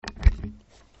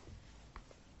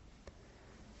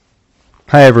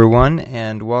Hi, everyone,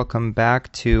 and welcome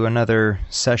back to another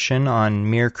session on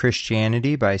Mere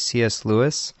Christianity by C.S.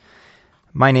 Lewis.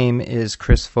 My name is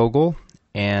Chris Fogel,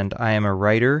 and I am a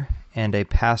writer and a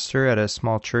pastor at a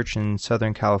small church in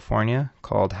Southern California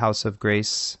called House of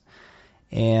Grace.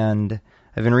 And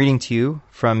I've been reading to you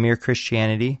from Mere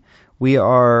Christianity. We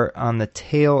are on the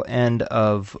tail end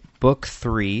of Book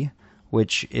 3,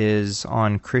 which is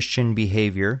on Christian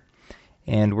behavior,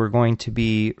 and we're going to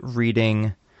be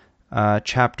reading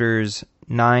chapters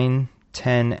 9,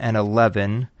 10, and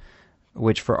 11,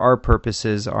 which for our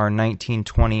purposes are 19,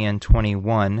 20, and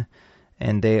 21,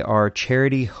 and they are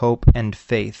charity, hope, and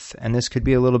faith. And this could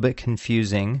be a little bit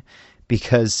confusing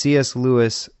because C.S.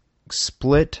 Lewis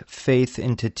split faith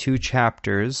into two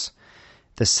chapters.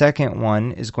 The second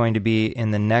one is going to be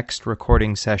in the next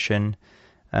recording session,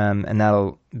 and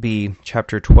that'll be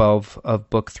chapter 12 of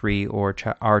Book 3, or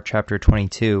our chapter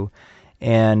 22.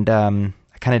 And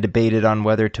kind of debated on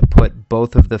whether to put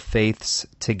both of the faiths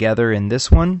together in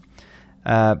this one,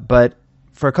 but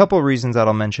for a couple of reasons that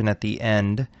I'll mention at the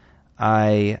end,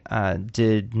 I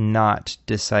did not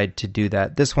decide to do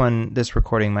that. This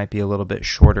recording might be a little bit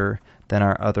shorter than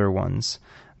our other ones,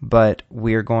 but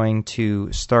we're going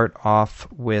to start off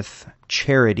with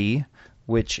charity,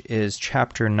 which is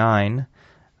chapter 9,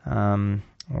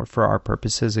 or for our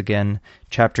purposes, again,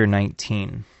 chapter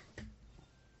 19.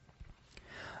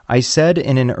 I said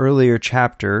in an earlier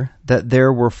chapter that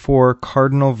there were 4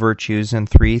 cardinal virtues and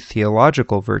 3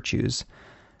 theological virtues.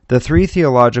 The 3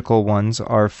 theological ones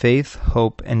are faith,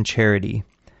 hope, and charity.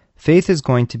 Faith is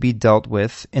going to be dealt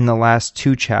with in the last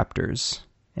 2 chapters,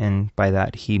 and by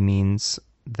that he means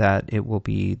that it will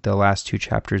be the last 2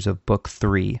 chapters of Book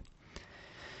 3.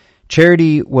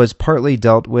 Charity was partly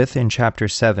dealt with in chapter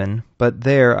 7, but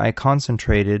there I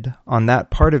concentrated on that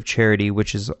part of charity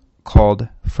which is called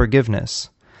forgiveness.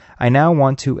 I now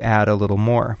want to add a little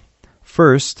more.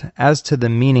 First, as to the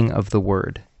meaning of the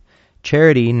word.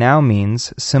 Charity now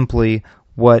means simply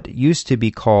what used to be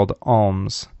called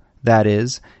alms, that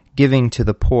is, giving to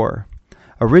the poor.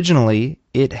 Originally,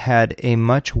 it had a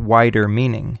much wider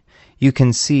meaning. You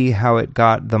can see how it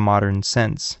got the modern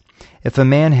sense. If a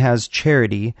man has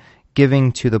charity,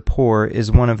 giving to the poor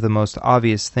is one of the most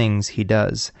obvious things he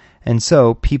does, and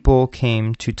so people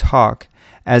came to talk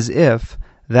as if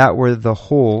that were the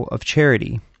whole of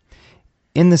charity.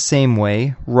 In the same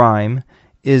way, rhyme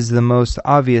is the most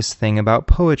obvious thing about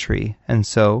poetry, and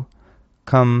so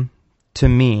people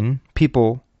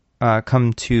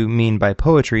come to mean by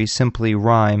poetry simply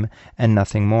rhyme and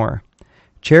nothing more.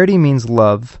 Charity means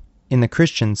love in the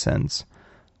Christian sense,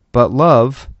 but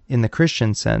love in the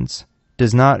Christian sense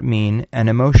does not mean an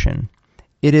emotion.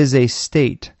 It is a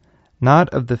state, not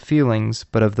of the feelings,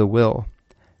 but of the will.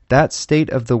 That state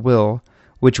of the will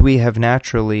which we have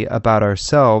naturally about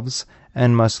ourselves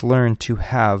and must learn to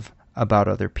have about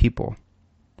other people.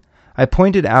 I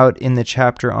pointed out in the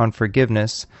chapter on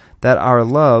forgiveness that our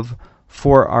love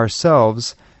for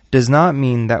ourselves does not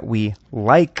mean that we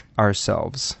like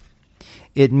ourselves.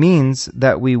 It means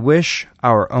that we wish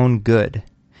our own good.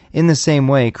 In the same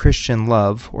way, Christian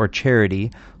love, or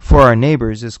charity, for our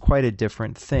neighbors is quite a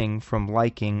different thing from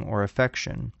liking or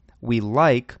affection. We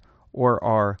like, or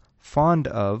are fond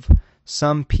of,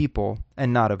 some people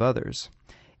and not of others.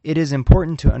 It is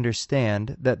important to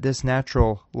understand that this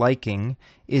natural liking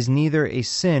is neither a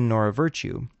sin nor a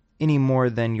virtue, any more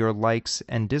than your likes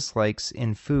and dislikes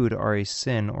in food are a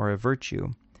sin or a virtue.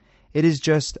 It is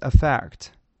just a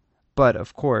fact. But,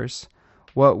 of course,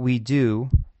 what we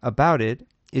do about it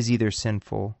is either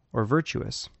sinful or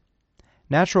virtuous.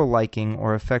 Natural liking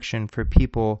or affection for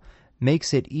people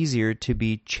makes it easier to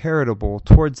be charitable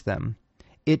towards them.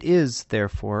 It is,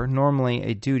 therefore, normally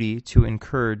a duty to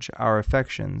encourage our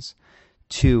affections,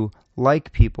 to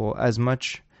like people as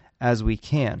much as we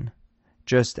can,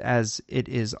 just as it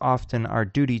is often our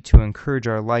duty to encourage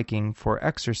our liking for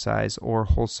exercise or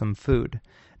wholesome food,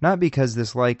 not because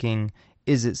this liking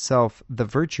is itself the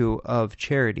virtue of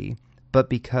charity, but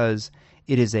because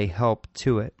it is a help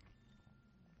to it.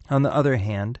 On the other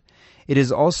hand, it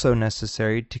is also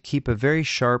necessary to keep a very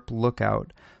sharp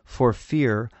lookout for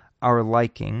fear our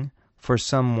liking for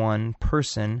some one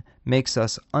person makes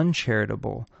us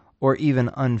uncharitable or even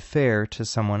unfair to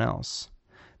someone else.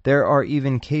 There are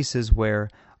even cases where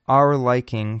our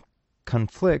liking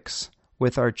conflicts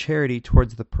with our charity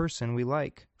towards the person we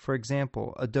like. For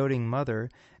example, a doting mother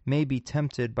may be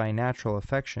tempted by natural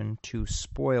affection to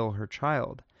spoil her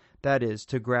child, that is,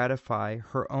 to gratify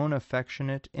her own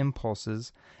affectionate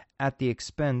impulses at the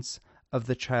expense of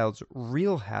the child's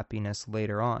real happiness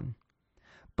later on.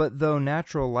 But though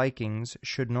natural likings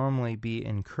should normally be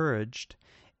encouraged,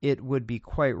 it would be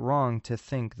quite wrong to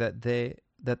think that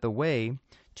the way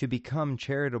to become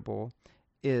charitable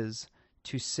is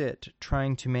to sit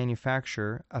trying to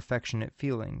manufacture affectionate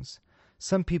feelings.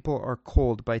 Some people are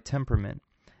cold by temperament.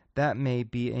 That may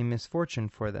be a misfortune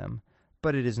for them,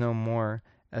 but it is no more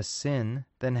a sin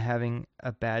than having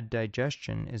a bad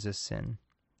digestion is a sin,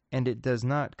 and it does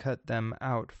not cut them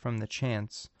out from the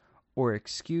chance or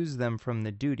excuse them from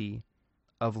the duty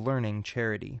of learning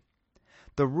charity.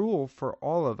 The rule for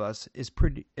all of us is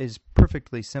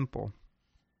perfectly simple.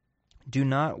 Do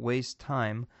not waste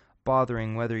time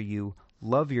bothering whether you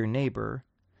love your neighbor.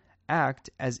 Act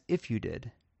as if you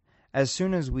did. As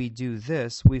soon as we do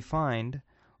this, we find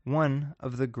one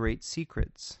of the great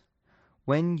secrets.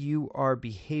 When you are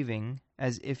behaving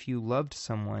as if you loved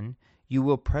someone, you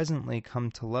will presently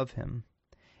come to love him.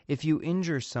 If you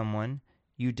injure someone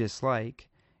you dislike,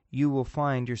 you will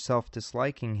find yourself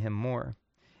disliking him more.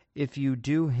 If you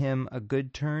do him a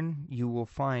good turn, you will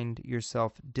find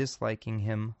yourself disliking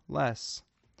him less.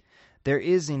 There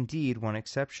is indeed one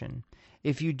exception.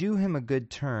 If you do him a good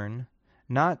turn,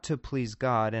 not to please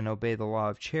God and obey the law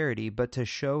of charity, but to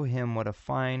show him what a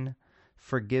fine,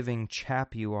 forgiving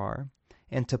chap you are,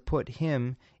 and to put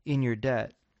him in your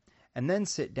debt, and then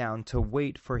sit down to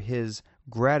wait for his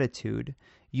gratitude,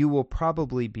 you will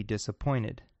probably be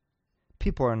disappointed.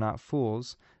 People are not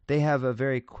fools. They have a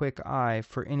very quick eye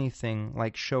for anything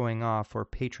like showing off or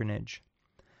patronage.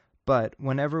 But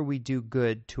whenever we do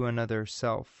good to another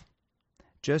self,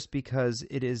 just because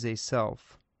it is a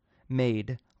self,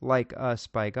 made like us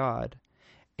by God,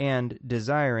 and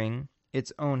desiring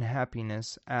its own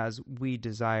happiness as we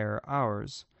desire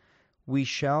ours, we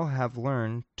shall have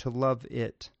learned to love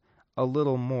it a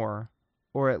little more,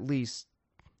 or at least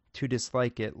to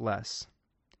dislike it less.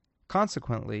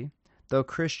 Consequently, though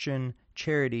Christian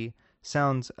charity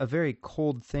sounds a very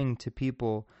cold thing to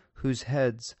people whose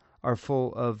heads are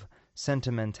full of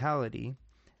sentimentality,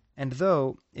 and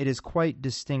though it is quite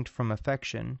distinct from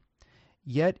affection,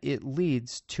 yet it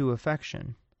leads to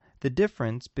affection. The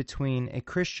difference between a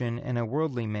Christian and a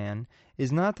worldly man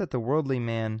is not that the worldly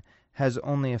man has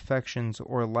only affections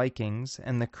or likings,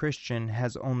 and the Christian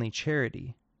has only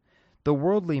charity. The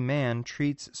worldly man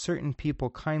treats certain people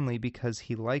kindly because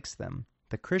he likes them.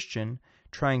 The Christian,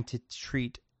 trying to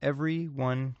treat every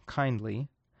one kindly,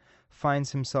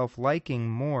 finds himself liking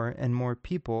more and more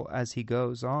people as he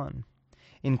goes on,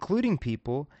 including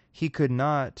people he could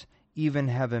not even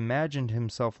have imagined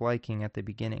himself liking at the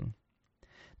beginning.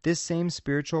 This same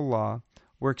spiritual law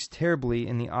works terribly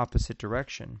in the opposite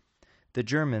direction. The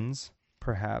Germans,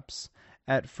 perhaps,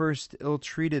 at first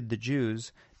ill-treated the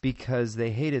Jews because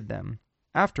they hated them.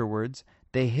 Afterwards,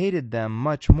 they hated them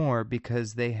much more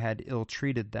because they had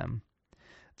ill-treated them.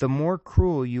 The more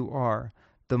cruel you are,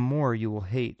 the more you will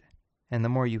hate, and the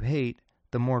more you hate,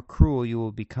 the more cruel you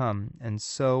will become, and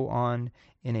so on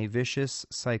in a vicious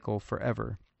cycle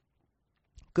forever.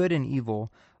 Good and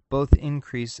evil both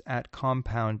increase at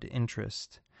compound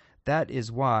interest. That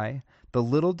is why the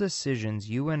little decisions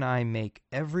you and I make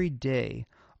every day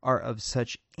are of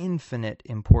such infinite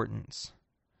importance.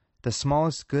 The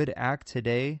smallest good act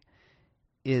today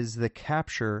is the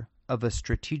capture of a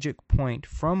strategic point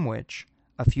from which,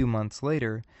 a few months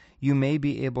later, you may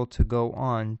be able to go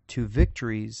on to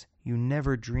victories you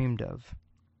never dreamed of.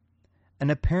 An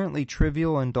apparently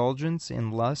trivial indulgence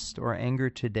in lust or anger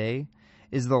today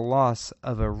is the loss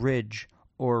of a ridge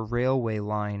or railway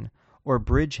line or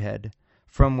bridgehead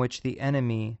from which the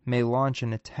enemy may launch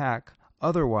an attack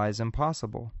otherwise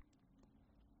impossible.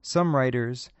 Some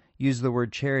writers use the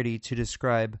word charity to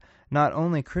describe not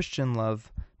only Christian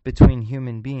love between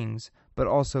human beings, but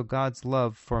also God's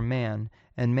love for man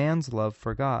and man's love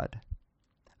for God.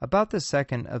 About the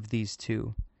second of these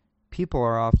two, people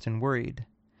are often worried.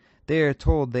 They are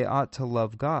told they ought to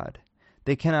love God.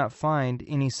 They cannot find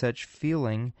any such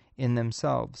feeling in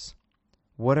themselves.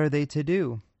 What are they to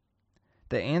do?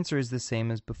 The answer is the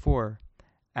same as before.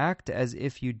 Act as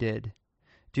if you did.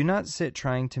 Do not sit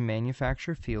trying to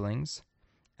manufacture feelings.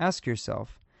 Ask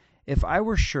yourself, if I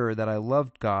were sure that I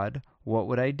loved God, what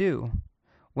would I do?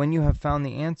 When you have found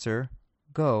the answer,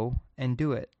 go and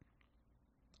do it.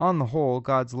 On the whole,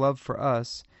 God's love for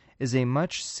us is a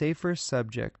much safer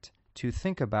subject to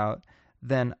think about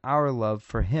than our love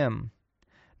for Him.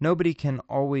 Nobody can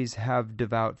always have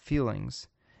devout feelings,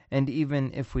 and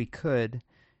even if we could,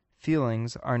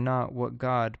 feelings are not what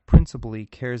God principally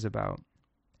cares about.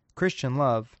 Christian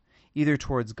love, either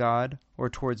towards God or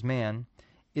towards man,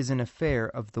 is an affair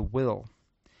of the will.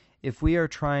 If we are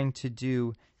trying to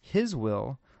do His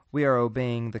will, we are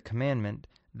obeying the commandment,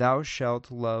 "Thou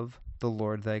shalt love the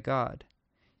Lord thy God."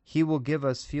 He will give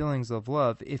us feelings of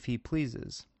love if he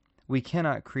pleases. We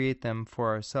cannot create them for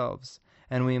ourselves,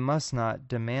 and we must not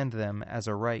demand them as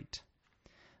a right.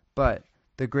 But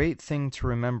the great thing to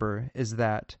remember is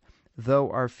that, though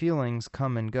our feelings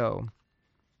come and go,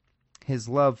 his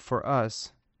love for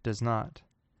us does not.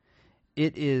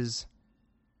 It is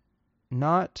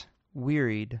not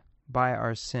wearied by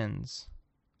our sins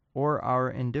or our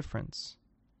indifference,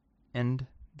 and,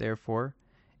 therefore,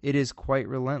 it is quite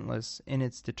relentless in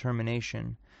its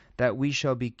determination that we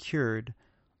shall be cured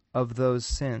of those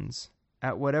sins,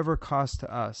 at whatever cost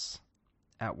to us,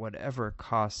 at whatever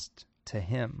cost to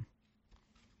him.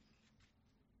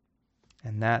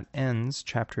 And that ends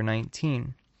chapter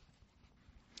 19.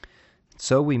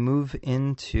 So we move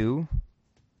into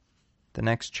the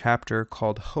next chapter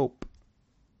called Hope.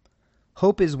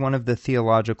 Hope is one of the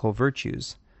theological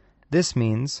virtues. This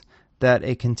means that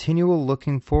a continual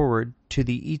looking forward to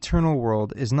the eternal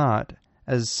world is not,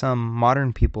 as some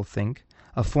modern people think,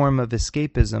 a form of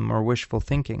escapism or wishful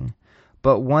thinking,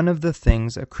 but one of the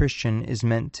things a Christian is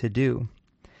meant to do.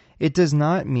 It does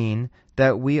not mean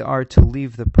that we are to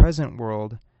leave the present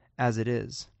world as it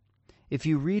is. If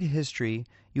you read history,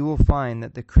 you will find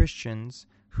that the Christians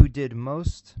who did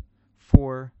most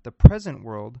for the present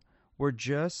world were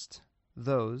just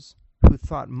those who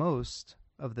thought most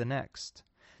of the next.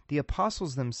 The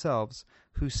apostles themselves,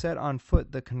 who set on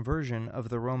foot the conversion of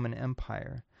the Roman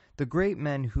Empire, the great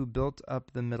men who built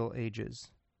up the Middle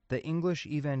Ages, the English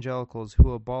evangelicals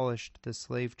who abolished the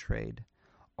slave trade,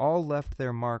 all left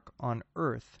their mark on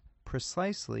earth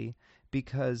precisely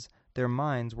because their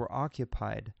minds were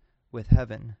occupied with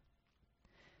heaven.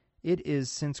 It is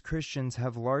since Christians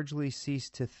have largely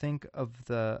ceased to think of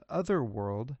the other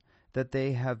world that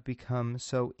they have become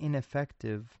so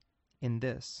ineffective in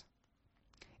this.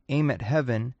 Aim at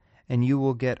heaven, and you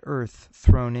will get earth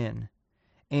thrown in.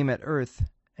 Aim at earth,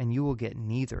 and you will get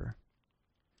neither.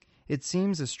 It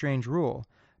seems a strange rule,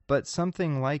 but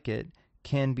something like it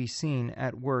can be seen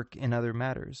at work in other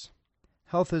matters.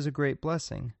 Health is a great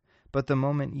blessing, but the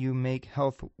moment you make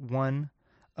health one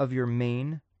of your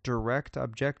main, direct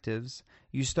objectives,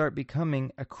 you start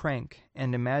becoming a crank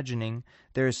and imagining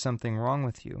there is something wrong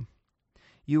with you.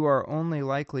 You are only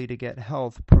likely to get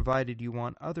health provided you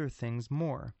want other things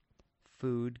more: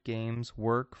 food, games,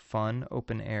 work, fun,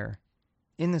 open air.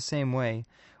 In the same way,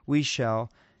 we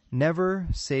shall never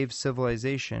save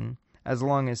civilization as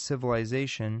long as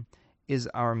civilization is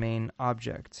our main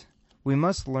object. We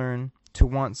must learn to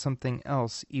want something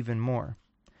else even more.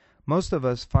 Most of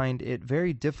us find it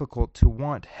very difficult to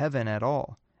want heaven at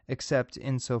all, except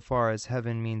insofar as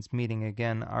heaven means meeting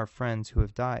again our friends who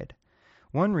have died.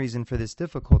 One reason for this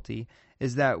difficulty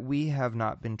is that we have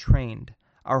not been trained.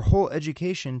 Our whole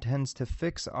education tends to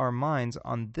fix our minds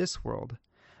on this world.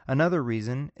 Another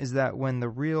reason is that when the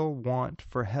real want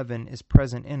for heaven is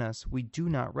present in us, we do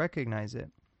not recognize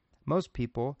it. Most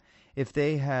people, if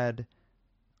they had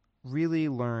really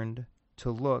learned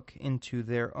to look into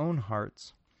their own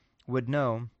hearts, would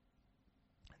know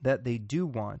that they do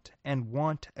want, and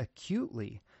want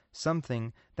acutely,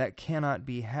 something that cannot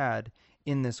be had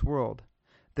in this world.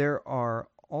 There are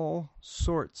all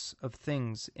sorts of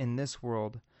things in this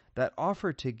world that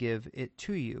offer to give it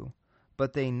to you,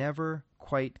 but they never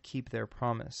quite keep their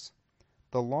promise.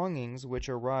 The longings which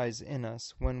arise in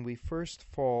us when we first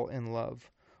fall in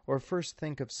love, or first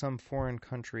think of some foreign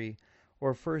country,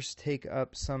 or first take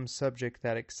up some subject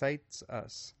that excites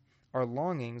us, are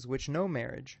longings which no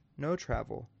marriage, no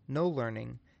travel, no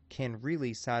learning can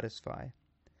really satisfy.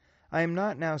 I am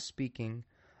not now speaking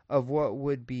of what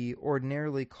would be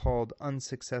ordinarily called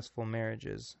unsuccessful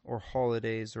marriages, or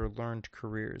holidays, or learned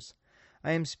careers.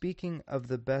 I am speaking of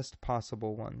the best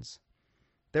possible ones.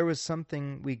 There was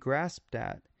something we grasped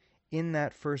at in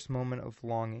that first moment of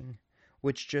longing,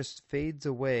 which just fades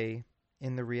away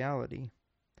in the reality.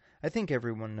 I think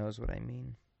everyone knows what I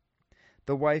mean.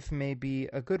 The wife may be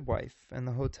a good wife, and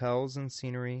the hotels and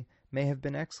scenery may have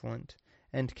been excellent,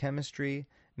 and chemistry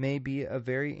may be a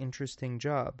very interesting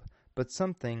job, but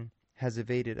something has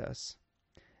evaded us.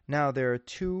 Now there are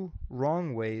two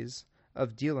wrong ways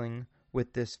of dealing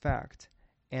with this fact,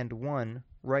 and one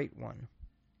right one.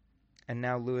 And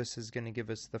now Lewis is going to give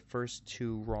us the first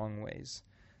two wrong ways.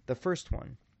 The first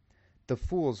one, the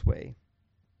fool's way.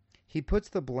 He puts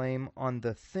the blame on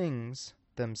the things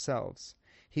themselves.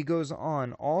 He goes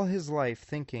on all his life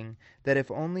thinking that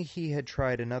if only he had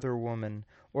tried another woman,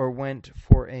 or went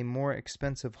for a more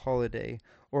expensive holiday,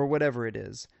 or whatever it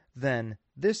is, then,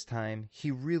 this time,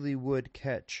 he really would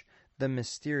catch the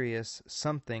mysterious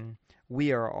something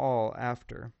we are all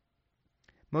after.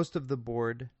 Most of the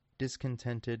bored,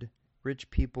 discontented, rich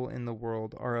people in the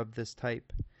world are of this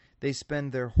type. They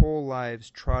spend their whole lives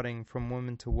trotting from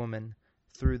woman to woman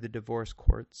through the divorce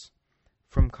courts,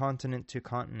 from continent to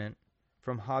continent,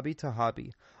 from hobby to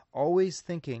hobby, always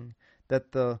thinking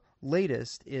that the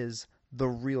latest is the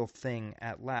real thing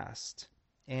at last,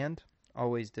 and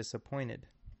always disappointed.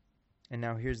 And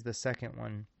now here's the second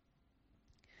one.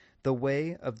 The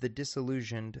way of the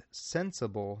disillusioned,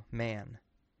 sensible man.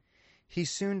 He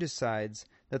soon decides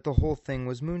that the whole thing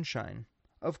was moonshine.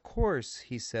 Of course,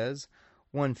 he says,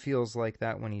 one feels like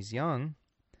that when he's young,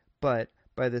 but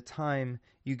by the time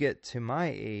you get to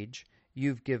my age,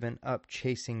 you've given up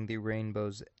chasing the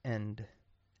rainbow's end.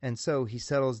 And so he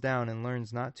settles down and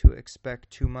learns not to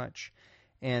expect too much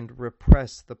and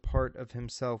repress the part of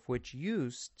himself which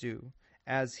used to,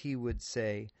 as he would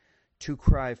say, to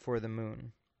cry for the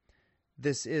moon.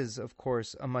 This is, of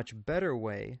course, a much better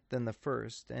way than the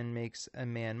first, and makes a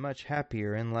man much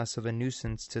happier and less of a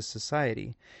nuisance to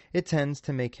society. It tends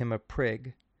to make him a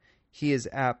prig. He is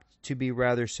apt to be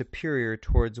rather superior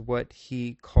towards what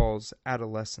he calls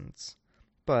adolescence.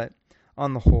 But,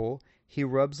 on the whole, he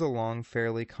rubs along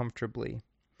fairly comfortably.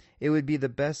 It would be the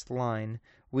best line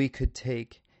we could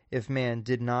take if man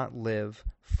did not live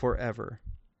forever.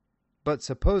 But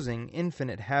supposing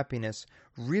infinite happiness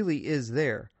really is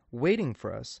there, waiting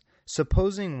for us,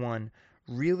 supposing one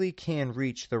really can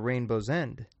reach the rainbow's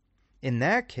end, in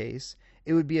that case,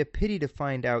 it would be a pity to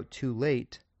find out too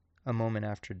late, a moment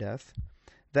after death,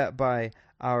 that by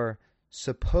our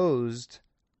supposed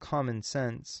common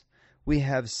sense, we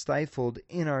have stifled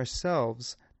in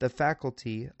ourselves the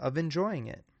faculty of enjoying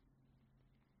it.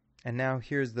 And now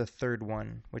here's the third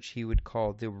one, which he would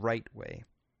call the right way.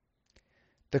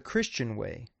 The Christian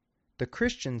way. The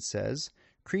Christian says,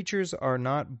 creatures are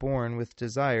not born with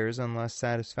desires unless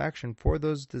satisfaction for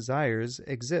those desires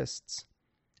exists.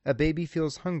 A baby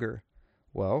feels hunger.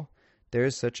 Well, there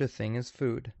is such a thing as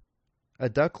food. A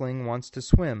duckling wants to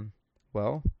swim.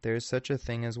 Well, there is such a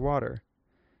thing as water.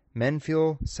 Men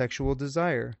feel sexual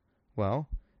desire. Well,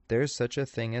 there is such a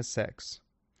thing as sex.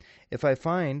 If I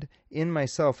find in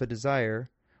myself a desire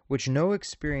which no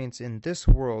experience in this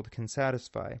world can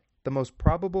satisfy, the most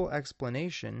probable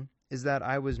explanation is that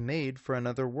I was made for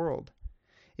another world.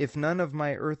 If none of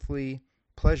my earthly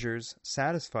pleasures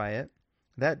satisfy it,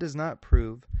 that does not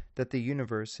prove that the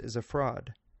universe is a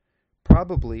fraud.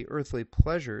 Probably earthly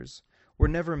pleasures were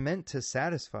never meant to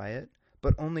satisfy it,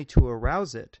 but only to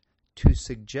arouse it, to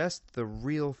suggest the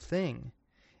real thing.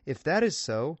 If that is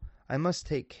so, I must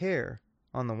take care,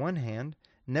 on the one hand,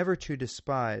 never to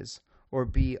despise or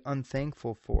be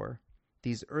unthankful for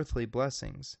these earthly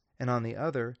blessings, and on the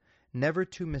other, never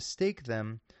to mistake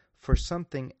them for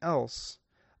something else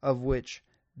of which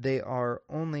they are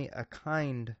only a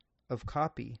kind of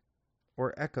copy,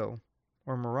 or echo,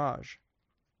 or mirage.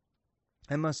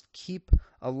 I must keep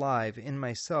alive in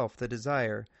myself the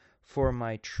desire for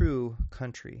my true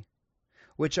country,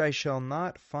 which I shall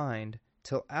not find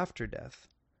till after death.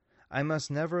 I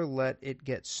must never let it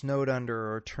get snowed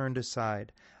under or turned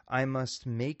aside. I must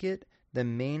make it the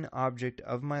main object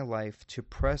of my life to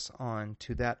press on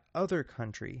to that other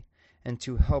country and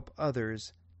to help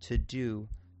others to do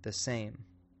the same.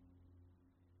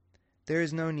 There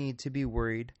is no need to be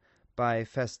worried by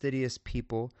fastidious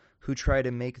people who try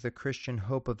to make the Christian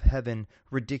hope of heaven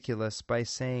ridiculous by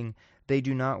saying they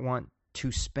do not want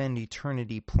to spend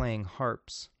eternity playing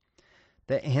harps.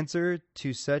 The answer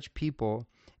to such people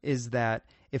is that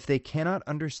if they cannot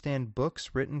understand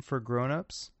books written for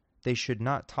grown-ups, they should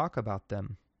not talk about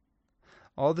them.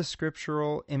 All the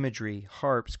scriptural imagery,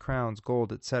 harps, crowns,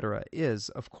 gold, etc., is,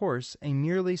 of course, a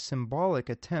merely symbolic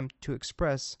attempt to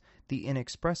express the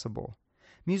inexpressible.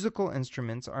 Musical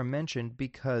instruments are mentioned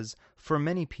because, for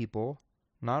many people,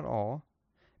 not all,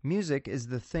 music is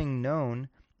the thing known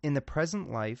in the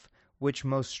present life which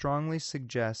most strongly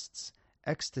suggests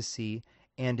ecstasy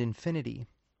and infinity.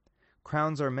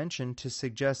 Crowns are mentioned to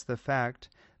suggest the fact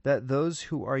that those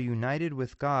who are united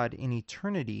with God in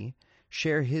eternity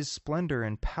share His splendor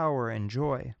and power and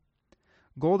joy.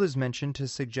 Gold is mentioned to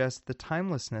suggest the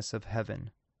timelessness of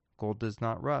heaven. Gold does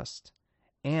not rust.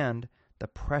 And the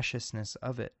preciousness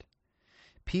of it.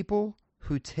 People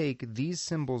who take these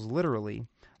symbols literally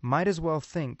might as well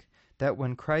think that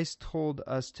when Christ told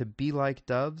us to be like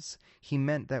doves, He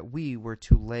meant that we were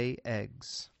to lay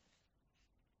eggs.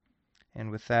 And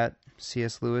with that,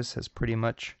 C.S. Lewis has pretty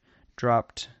much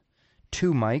dropped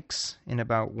 2 mics in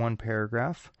about 1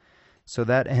 paragraph. So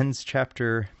that ends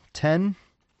chapter 10,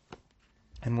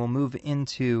 and we'll move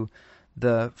into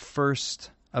the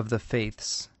first of the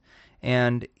faiths.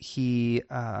 And he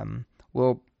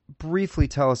will briefly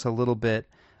tell us a little bit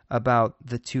about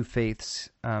the 2 faiths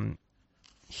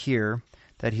here.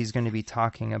 that he's going to be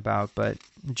talking about, but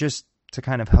just to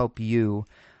kind of help you,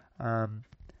 I'm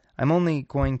only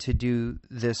going to do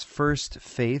this first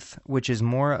faith, which is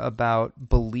more about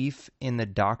belief in the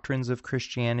doctrines of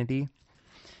Christianity,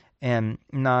 and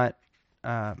not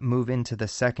move into the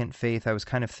second faith. I was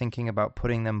kind of thinking about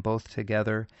putting them both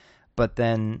together, but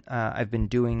then I've been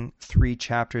doing 3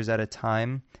 chapters at a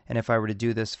time, and if I were to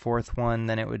do this fourth one,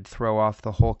 then it would throw off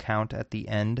the whole count at the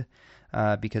end,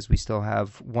 because we still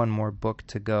have one more book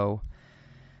to go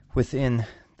within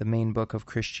the main book of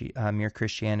Mere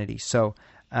Christianity. So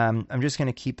I'm just going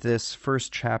to keep this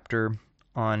first chapter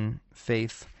on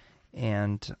faith,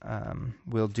 and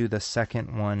we'll do the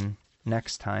second one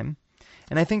next time.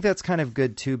 And I think that's kind of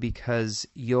good too, because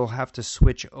you'll have to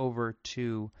switch over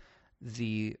to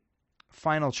the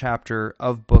final chapter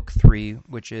of Book 3,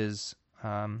 which is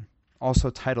also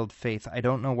titled Faith. I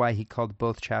don't know why he called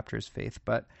both chapters Faith,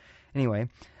 but anyway.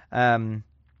 And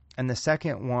the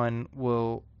second one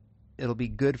it'll be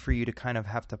good for you to kind of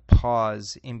have to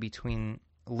pause in between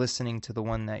listening to the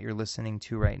one that you're listening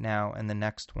to right now and the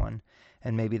next one,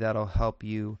 and maybe that'll help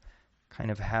you kind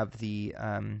of have the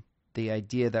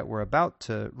idea that we're about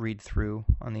to read through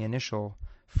on the initial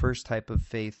first type of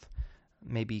faith,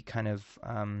 maybe kind of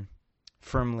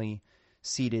firmly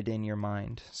seated in your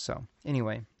mind. So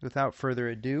anyway, without further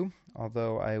ado,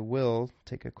 although I will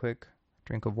take a quick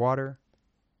drink of water,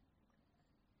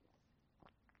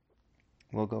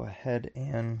 we'll go ahead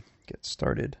and get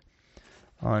started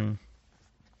on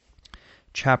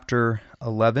chapter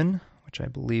 11, which I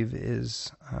believe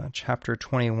is chapter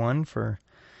 21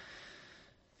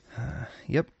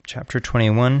 chapter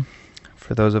 21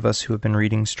 for those of us who have been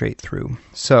reading straight through.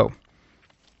 So,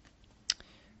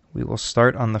 we will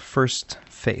start on the first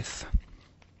faith.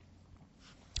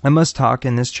 I must talk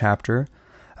in this chapter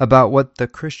about what the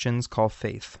Christians call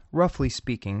faith. Roughly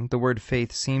speaking, the word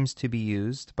faith seems to be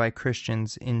used by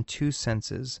Christians in 2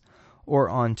 senses, or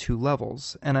on 2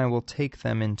 levels, and I will take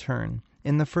them in turn.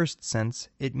 In the first sense,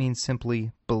 it means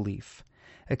simply belief,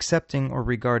 accepting or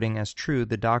regarding as true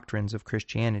the doctrines of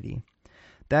Christianity.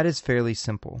 That is fairly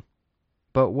simple.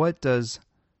 But what does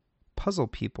puzzle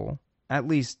people, at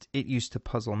least it used to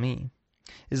puzzle me,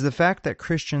 is the fact that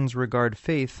Christians regard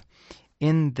faith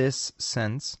in this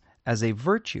sense as a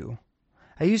virtue.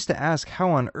 I used to ask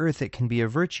how on earth it can be a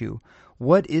virtue.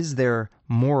 What is there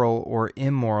moral or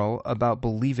immoral about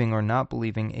believing or not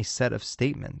believing a set of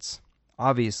statements?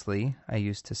 Obviously, I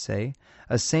used to say,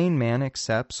 a sane man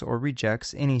accepts or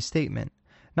rejects any statement,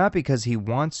 not because he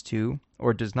wants to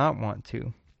or does not want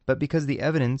to, but because the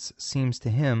evidence seems to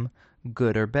him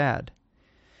good or bad.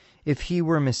 If he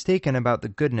were mistaken about the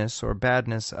goodness or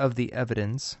badness of the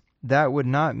evidence, that would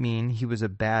not mean he was a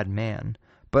bad man,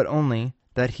 but only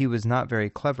that he was not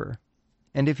very clever.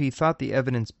 And if he thought the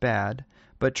evidence bad,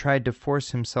 but tried to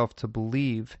force himself to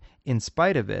believe in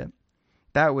spite of it,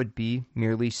 that would be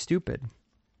merely stupid.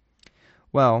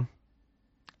 Well,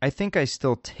 I think I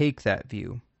still take that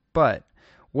view, but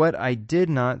what I did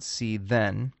not see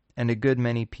then, and a good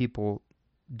many people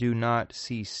do not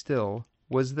see still,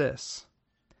 was this.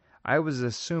 I was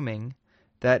assuming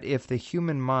that if the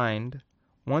human mind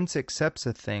once accepts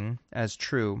a thing as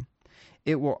true,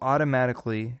 it will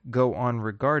automatically go on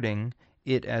regarding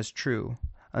it as true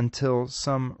until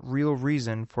some real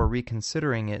reason for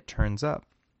reconsidering it turns up.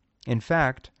 In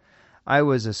fact, I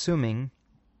was assuming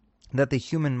that the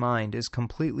human mind is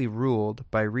completely ruled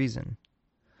by reason.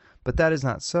 But that is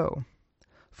not so.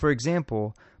 For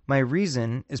example, my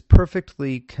reason is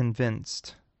perfectly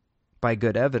convinced, by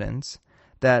good evidence,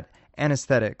 that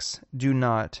anesthetics do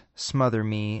not smother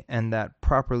me and that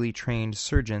properly trained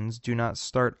surgeons do not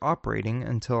start operating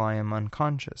until I am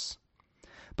unconscious.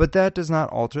 But that does not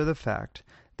alter the fact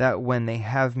that when they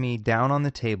have me down on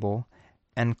the table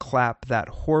and clap that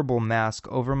horrible mask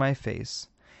over my face,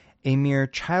 a mere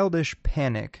childish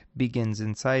panic begins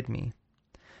inside me.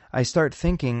 I start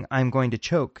thinking I'm going to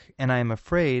choke, and I am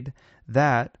afraid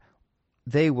that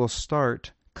they will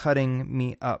start cutting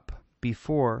me up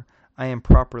before I am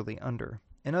properly under.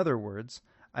 In other words,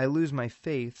 I lose my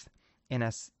faith in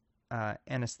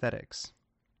anesthetics.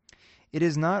 It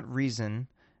is not reason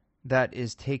that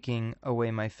is taking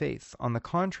away my faith. On the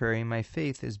contrary, my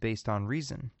faith is based on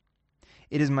reason.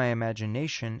 It is my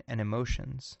imagination and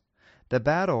emotions. The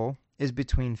battle is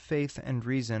between faith and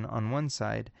reason on one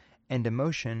side, and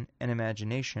emotion and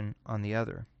imagination on the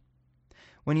other.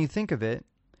 When you think of it,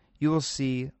 you will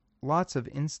see lots of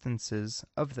instances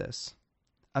of this.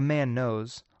 A man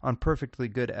knows, on perfectly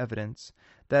good evidence,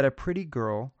 that a pretty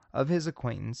girl of his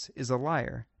acquaintance is a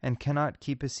liar and cannot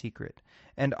keep a secret,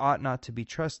 and ought not to be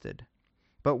trusted.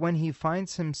 But when he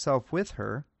finds himself with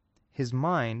her, his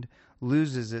mind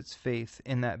loses its faith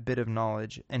in that bit of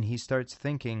knowledge, and he starts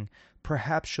thinking,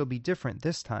 perhaps she'll be different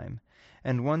this time,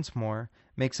 and once more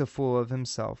makes a fool of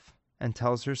himself, and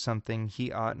tells her something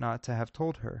he ought not to have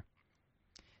told her.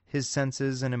 His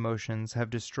senses and emotions have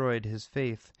destroyed his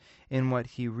faith in what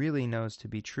he really knows to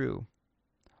be true.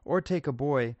 Or take a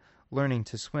boy learning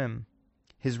to swim.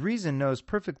 His reason knows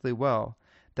perfectly well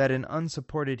that an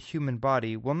unsupported human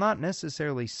body will not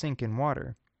necessarily sink in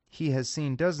water. He has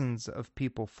seen dozens of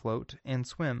people float and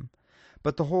swim.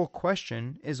 But the whole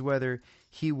question is whether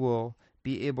he will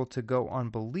be able to go on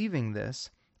believing this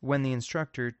when the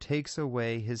instructor takes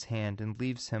away his hand and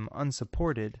leaves him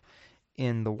unsupported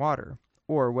in the water,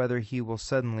 or whether he will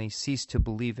suddenly cease to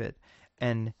believe it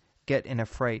and get in a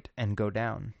fright and go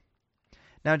down.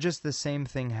 Now, just the same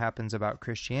thing happens about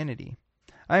Christianity.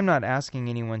 I am not asking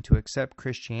anyone to accept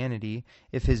Christianity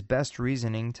if his best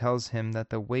reasoning tells him that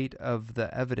the weight of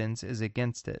the evidence is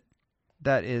against it.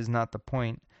 That is not the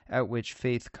point at which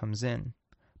faith comes in.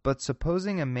 But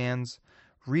supposing a man's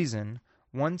reason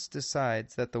once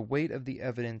decides that the weight of the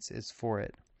evidence is for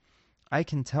it, I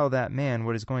can tell that man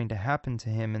what is going to happen to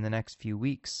him in the next few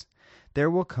weeks. There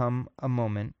will come a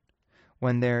moment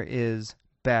when there is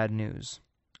bad news,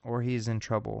 or he is in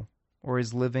trouble, or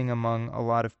is living among a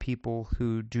lot of people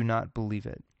who do not believe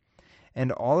it.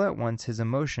 And all at once his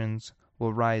emotions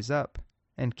will rise up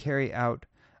and carry out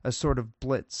a sort of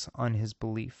blitz on his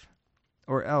belief.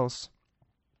 Or else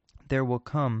there will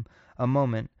come a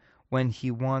moment when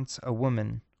he wants a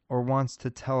woman, or wants to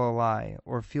tell a lie,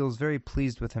 or feels very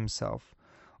pleased with himself,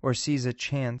 or sees a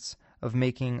chance of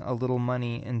making a little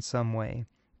money in some way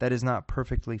that is not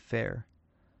perfectly fair.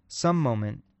 Some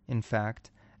moment, in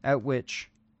fact, at which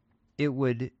it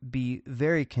would be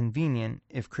very convenient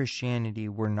if Christianity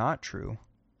were not true,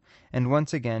 and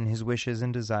once again his wishes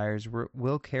and desires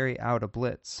will carry out a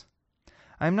blitz.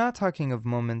 I am not talking of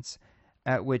moments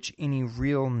at which any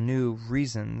real new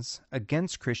reasons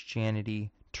against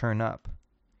Christianity turn up.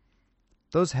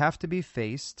 Those have to be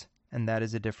faced, and that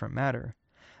is a different matter.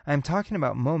 I am talking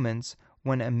about moments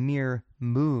when a mere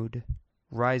mood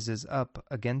rises up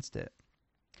against it.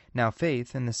 Now,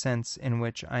 faith, in the sense in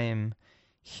which I am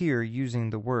here using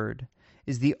the word,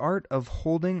 is the art of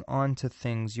holding on to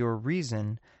things your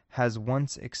reason has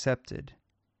once accepted,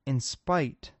 in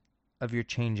spite of your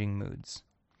changing moods.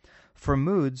 For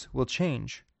moods will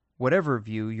change, whatever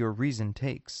view your reason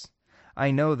takes.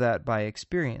 I know that by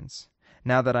experience.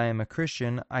 Now that I am a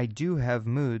Christian, I do have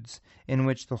moods in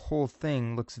which the whole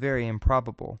thing looks very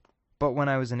improbable. But when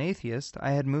I was an atheist,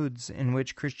 I had moods in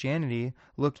which Christianity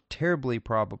looked terribly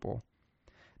probable.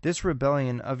 This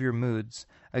rebellion of your moods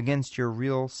against your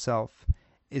real self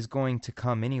is going to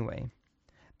come anyway.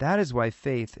 That is why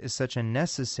faith is such a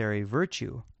necessary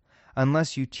virtue.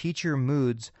 Unless you teach your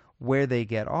moods where they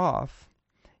get off,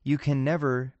 you can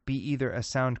never be either a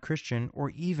sound Christian or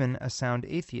even a sound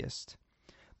atheist,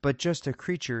 but just a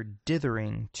creature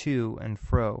dithering to and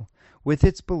fro, with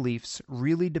its beliefs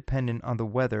really dependent on the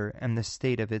weather and the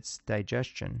state of its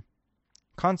digestion.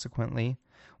 Consequently,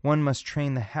 one must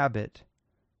train the habit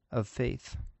of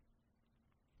faith.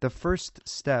 The first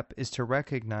step is to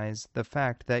recognize the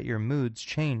fact that your moods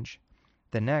change.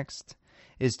 The next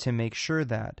is to make sure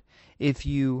that, if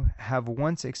you have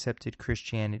once accepted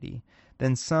Christianity,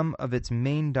 then some of its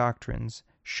main doctrines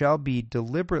shall be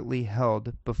deliberately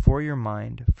held before your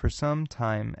mind for some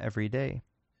time every day.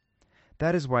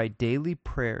 That is why daily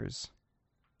prayers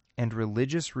and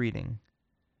religious reading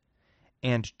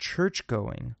and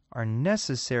church-going are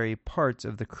necessary parts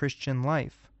of the Christian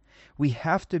life. We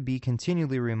have to be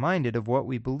continually reminded of what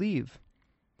we believe.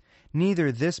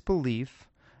 Neither this belief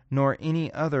nor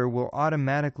any other will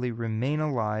automatically remain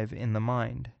alive in the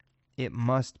mind. It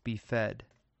must be fed.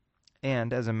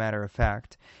 And, as a matter of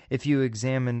fact, if you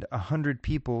examined 100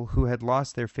 people who had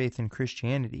lost their faith in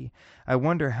Christianity, I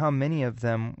wonder how many of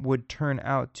them would turn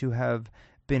out to have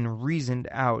been reasoned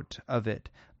out of it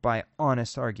by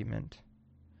honest argument.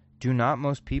 Do not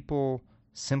most people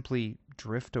simply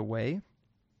drift away?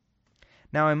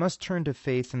 Now I must turn to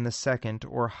faith in the second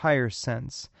or higher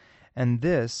sense, and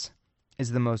this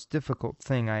is the most difficult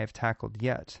thing I have tackled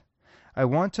yet. I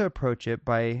want to approach it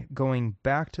by going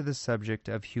back to the subject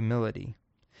of humility.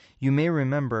 You may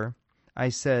remember I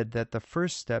said that the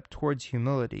first step towards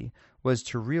humility was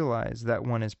to realize that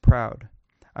one is proud.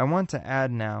 I want to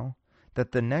add now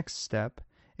that the next step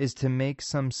is to make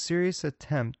some serious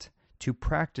attempt to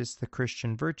practice the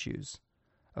Christian virtues.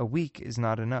 A week is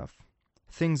not enough.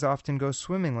 Things often go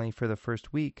swimmingly for the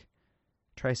first week.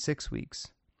 Try 6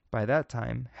 weeks. By that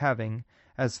time, having,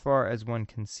 as far as one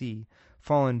can see,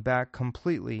 fallen back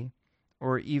completely,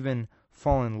 or even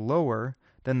fallen lower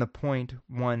than the point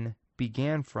one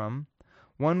began from,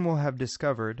 one will have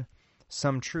discovered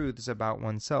some truths about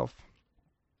oneself.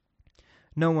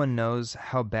 No one knows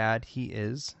how bad he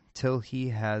is till he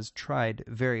has tried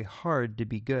very hard to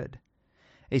be good.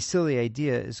 A silly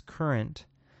idea is current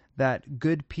that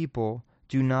good people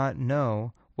do not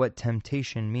know what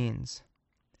temptation means.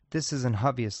 This is an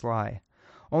obvious lie.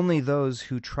 Only those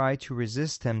who try to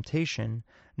resist temptation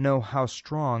know how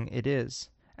strong it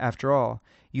is. After all,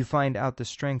 you find out the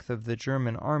strength of the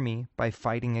German army by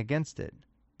fighting against it,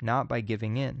 not by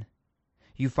giving in.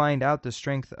 You find out the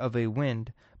strength of a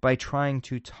wind by trying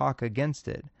to talk against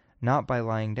it, not by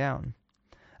lying down.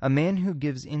 A man who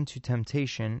gives in to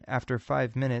temptation after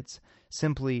 5 minutes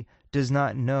simply does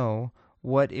not know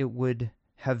what it would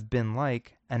have been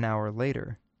like an hour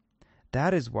later.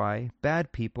 That is why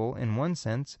bad people, in one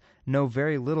sense, know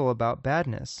very little about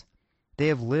badness. They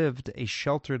have lived a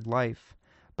sheltered life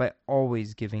by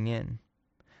always giving in.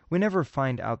 We never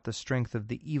find out the strength of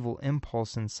the evil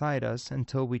impulse inside us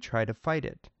until we try to fight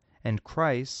it. And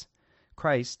Christ,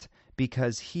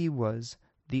 because he was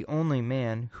the only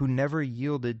man who never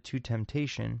yielded to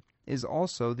temptation, is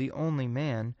also the only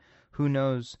man who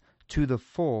knows to the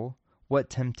full what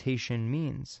temptation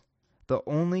means, the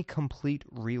only complete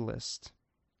realist.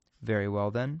 Very well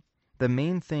then, the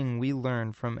main thing we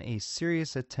learn from a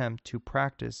serious attempt to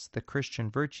practice the Christian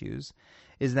virtues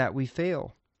is that we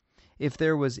fail. If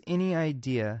there was any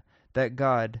idea that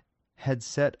God had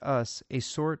set us a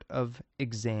sort of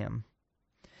exam,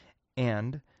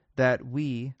 and that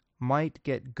we might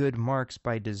get good marks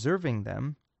by deserving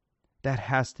them, that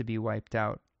has to be wiped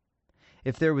out.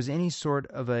 If there was any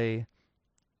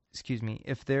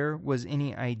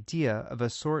idea of a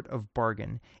sort of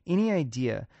bargain, any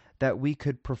idea that we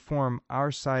could perform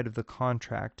our side of the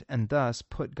contract and thus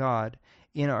put God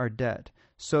in our debt,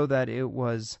 so that it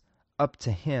was up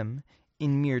to him,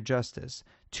 in mere justice,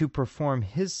 to perform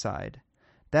his side,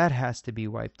 that has to be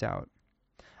wiped out.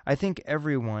 I think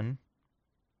everyone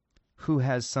who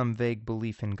has some vague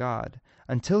belief in God,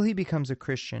 until he becomes a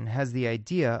Christian, has the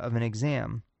idea of an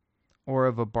exam or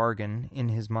of a bargain in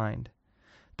his mind.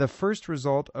 The first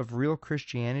result of real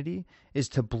Christianity is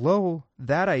to blow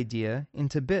that idea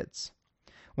into bits.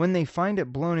 When they find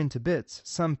it blown into bits,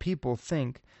 some people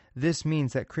think this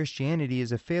means that Christianity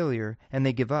is a failure and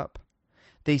they give up.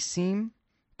 They seem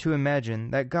to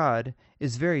imagine that God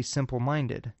is very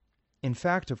simple-minded. In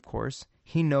fact, of course,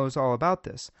 he knows all about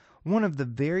this. One of the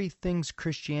very things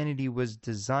Christianity was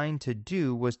designed to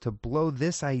do was to blow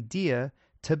this idea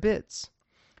to bits.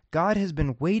 God has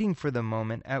been waiting for the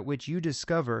moment at which you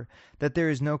discover that there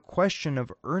is no question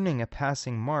of earning a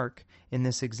passing mark in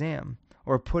this exam,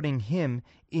 or putting him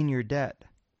in your debt.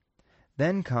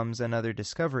 Then comes another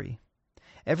discovery.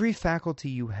 Every faculty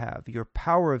you have, your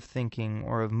power of thinking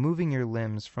or of moving your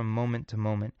limbs from moment to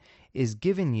moment, is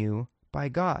given you by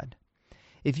God.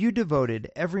 If you devoted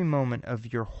every moment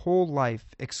of your whole life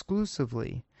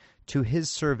exclusively to his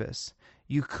service,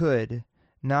 you could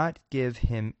not give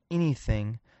him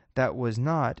anything that was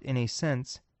not, in a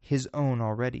sense, his own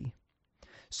already.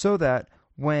 So that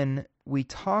when we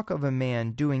talk of a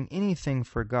man doing anything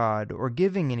for God or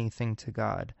giving anything to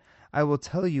God, I will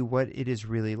tell you what it is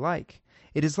really like.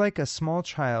 It is like a small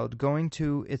child going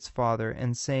to its father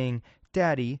and saying,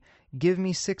 "Daddy, give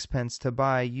me 6 pence to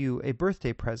buy you a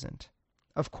birthday present."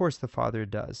 Of course the father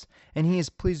does, and he is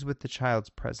pleased with the child's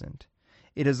present.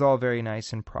 It is all very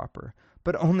nice and proper,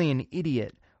 but only an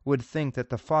idiot would think that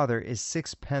the father is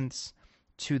 6 pence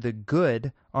to the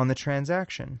good on the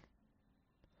transaction.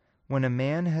 When a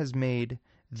man has made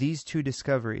these two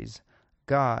discoveries,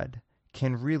 God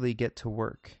can really get to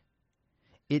work.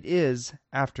 It is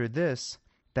after this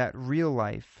that real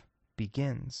life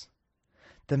begins.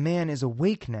 The man is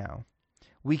awake now.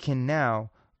 We can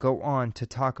now go on to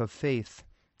talk of faith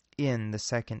in the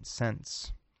second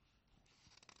sense.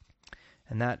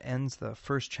 And that ends the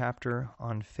first chapter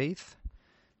on faith.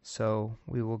 So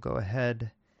we will go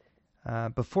ahead.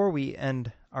 Before we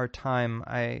end our time,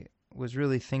 I was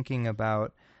really thinking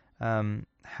about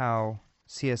how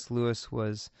C.S. Lewis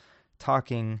was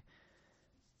talking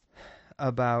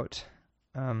about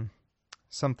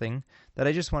something that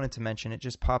I just wanted to mention. It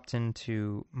just popped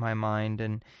into my mind,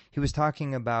 and he was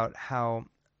talking about how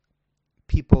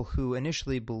people who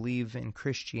initially believe in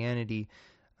Christianity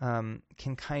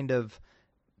can kind of,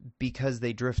 because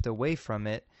they drift away from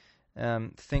it,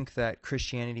 think that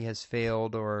Christianity has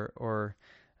failed, or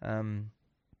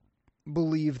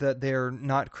believe that they're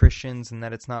not Christians and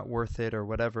that it's not worth it or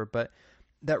whatever. But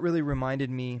that really reminded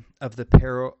me of the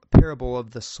parable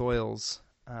of the soils.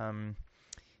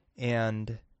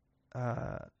 And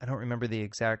I don't remember the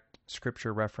exact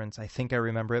scripture reference. I think I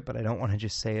remember it, but I don't want to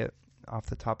just say it off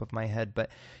the top of my head. But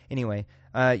anyway,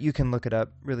 you can look it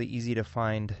up. Really easy to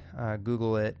find.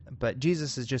 Google it. But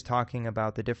Jesus is just talking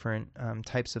about the different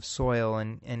types of soil,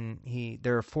 and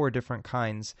there are 4 different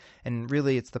kinds, and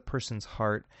really it's the person's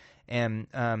heart. And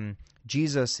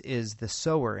Jesus is the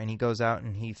sower, and he goes out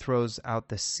and he throws out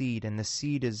the seed, and the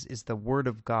seed is the word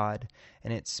of God,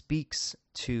 and it speaks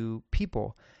to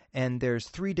people. And there's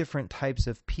 3 different types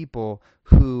of people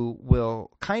who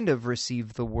will kind of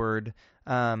receive the word,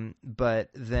 but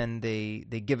then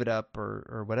they give it up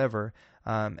or whatever.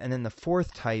 And then the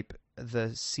 4th type,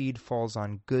 the seed falls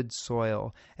on good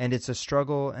soil, and it's a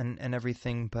struggle and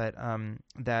everything, but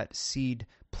that seed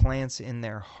plants in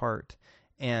their heart,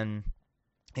 and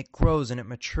it grows and it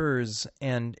matures,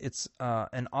 and it's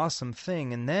an awesome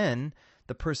thing. And then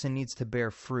the person needs to bear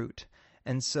fruit.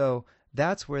 And so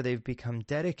that's where they've become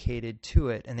dedicated to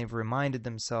it, and they've reminded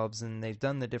themselves, and they've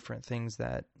done the different things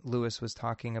that Lewis was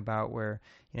talking about, where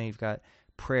you've got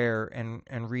prayer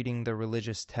and reading the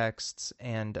religious texts,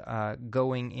 and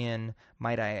going in,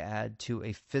 might I add, to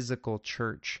a physical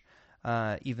church,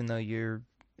 even though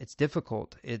it's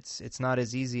difficult. It's not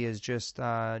as easy as just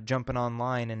jumping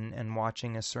online and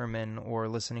watching a sermon or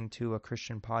listening to a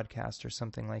Christian podcast or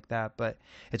something like that. But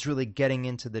it's really getting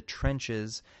into the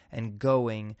trenches and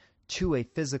going to a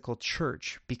physical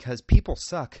church, because people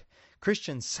suck.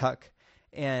 Christians suck.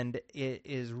 And it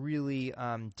is really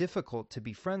difficult to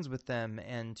be friends with them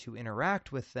and to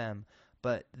interact with them.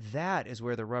 But that is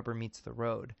where the rubber meets the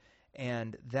road.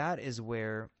 And that is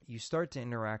where you start to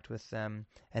interact with them,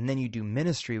 and then you do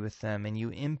ministry with them, and you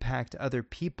impact other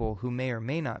people who may or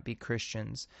may not be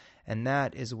Christians. And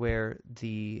that is where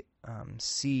the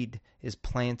seed is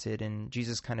planted. And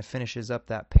Jesus kind of finishes up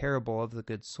that parable of the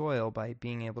good soil by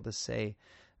being able to say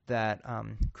that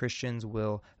Christians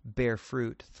will bear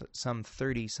fruit, some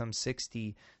 30, some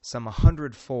 60, some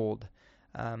 100-fold.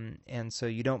 And so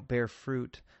you don't bear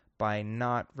fruit by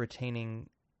not retaining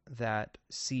that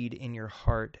seed in your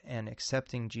heart and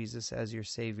accepting Jesus as your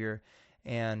Savior,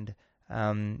 and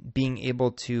being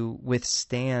able to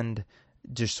withstand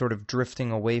just sort of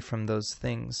drifting away from those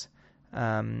things.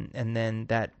 And then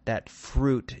that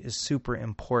fruit is super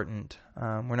important.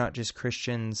 We're not just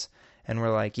Christians and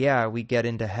we're like, yeah, we get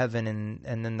into heaven,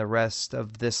 and then the rest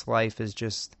of this life is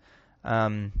just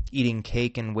eating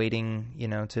cake and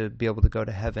waiting, to be able to go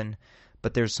to heaven.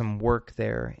 But there's some work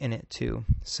there in it too.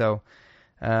 So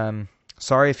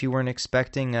sorry if you weren't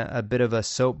expecting a bit of a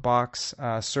soapbox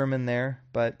sermon there,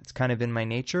 but it's kind of in my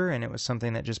nature, and it was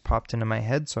something that just popped into my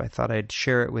head, so I thought I'd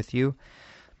share it with you.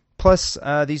 Plus,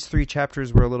 these 3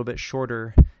 chapters were a little bit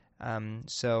shorter,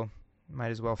 so might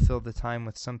as well fill the time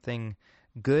with something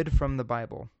good from the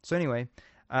Bible. So anyway,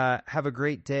 have a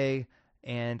great day,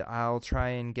 and I'll try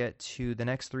and get to the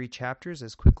next 3 chapters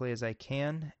as quickly as I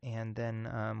can, and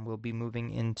then we'll be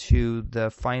moving into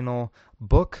the final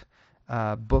book,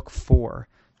 Book 4.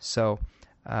 So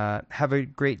have a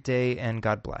great day, and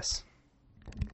God bless.